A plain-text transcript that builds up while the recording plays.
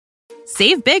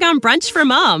Save big on brunch for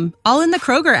mom, all in the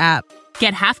Kroger app.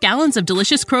 Get half gallons of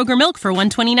delicious Kroger milk for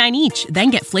 $1.29 each.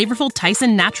 Then get flavorful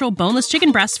Tyson natural boneless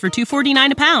chicken breasts for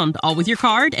 $2.49 a pound, all with your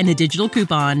card and a digital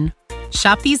coupon.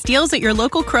 Shop these deals at your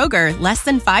local Kroger, less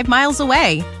than 5 miles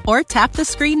away. Or tap the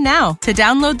screen now to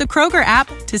download the Kroger app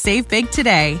to save big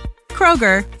today.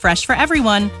 Kroger, fresh for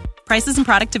everyone. Prices and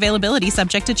product availability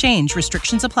subject to change.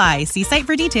 Restrictions apply. See site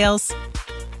for details.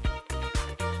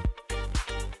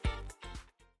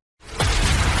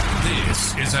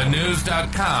 This is a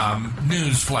News.com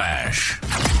news flash.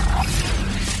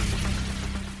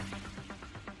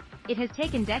 It has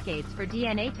taken decades for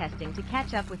DNA testing to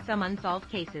catch up with some unsolved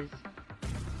cases.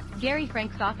 Gary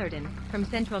Frank Sotherden, from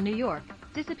central New York,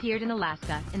 disappeared in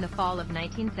Alaska in the fall of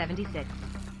 1976.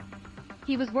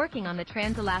 He was working on the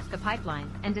Trans-Alaska Pipeline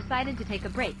and decided to take a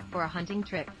break for a hunting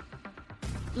trip.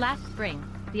 Last spring,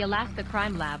 the Alaska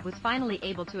Crime Lab was finally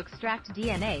able to extract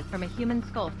DNA from a human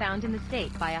skull found in the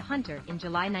state by a hunter in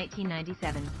July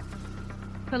 1997.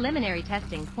 Preliminary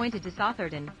testing pointed to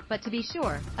Sotherden, but to be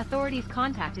sure, authorities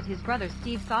contacted his brother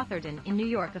Steve Sotherden in New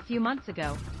York a few months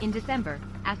ago, in December,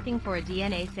 asking for a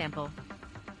DNA sample.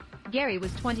 Gary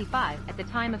was 25 at the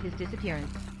time of his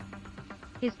disappearance.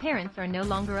 His parents are no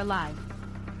longer alive.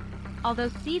 Although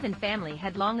Steve and family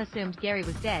had long assumed Gary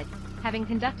was dead, having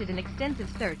conducted an extensive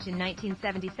search in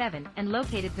 1977 and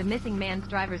located the missing man's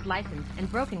driver's license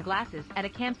and broken glasses at a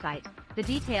campsite, the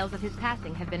details of his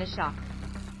passing have been a shock.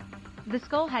 The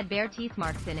skull had bare teeth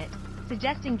marks in it,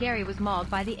 suggesting Gary was mauled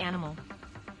by the animal.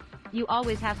 "You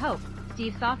always have hope,"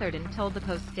 Steve Sotherden told the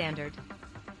Post-Standard.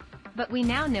 But we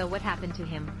now know what happened to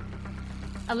him.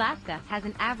 Alaska has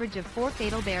an average of 4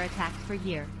 fatal bear attacks per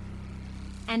year.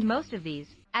 And most of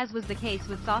these, as was the case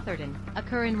with Sotherden,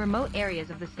 occur in remote areas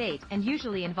of the state and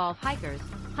usually involve hikers,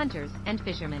 hunters, and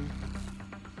fishermen.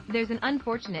 There's an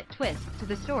unfortunate twist to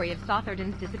the story of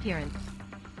Sotherden's disappearance.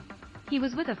 He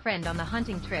was with a friend on the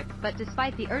hunting trip, but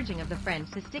despite the urging of the friend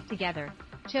to stick together,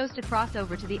 chose to cross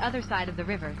over to the other side of the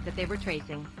river that they were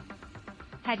tracing.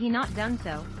 Had he not done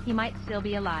so, he might still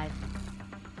be alive.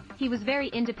 He was very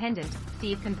independent,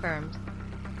 Steve confirmed.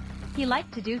 He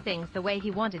liked to do things the way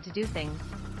he wanted to do things.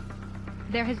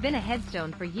 There has been a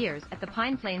headstone for years at the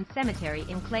Pine Plains Cemetery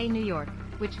in Clay, New York,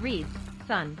 which reads,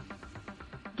 "Son.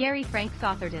 Gary Frank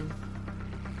Sotherden.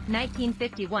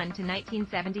 1951 to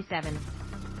 1977.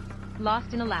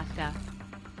 Lost in Alaska."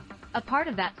 A part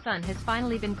of that son has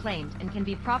finally been claimed and can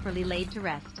be properly laid to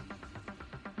rest.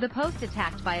 The Post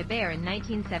attacked by a bear in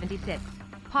 1976,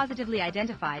 positively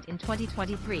identified in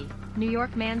 2023, New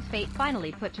York man's fate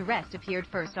finally put to rest appeared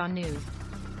first on news.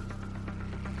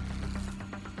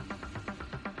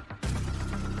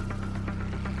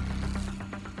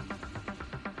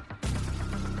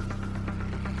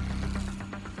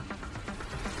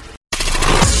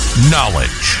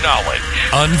 Knowledge.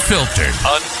 Unfiltered.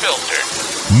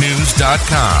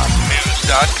 News.com.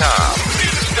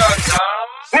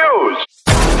 News.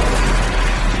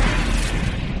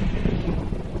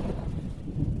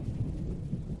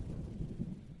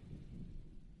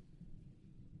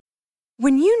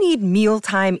 When you need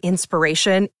mealtime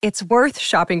inspiration, it's worth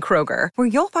shopping Kroger, where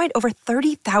you'll find over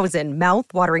 30,000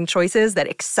 mouth-watering choices that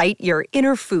excite your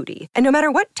inner foodie. And no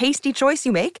matter what tasty choice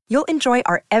you make, you'll enjoy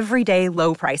our everyday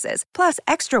low prices, plus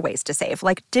extra ways to save,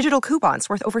 like digital coupons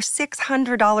worth over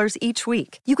 $600 each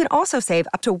week. You can also save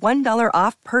up to $1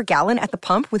 off per gallon at the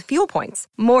pump with fuel points.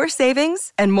 More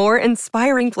savings and more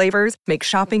inspiring flavors make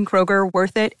shopping Kroger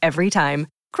worth it every time.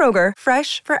 Kroger,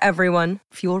 fresh for everyone.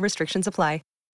 Fuel restrictions apply.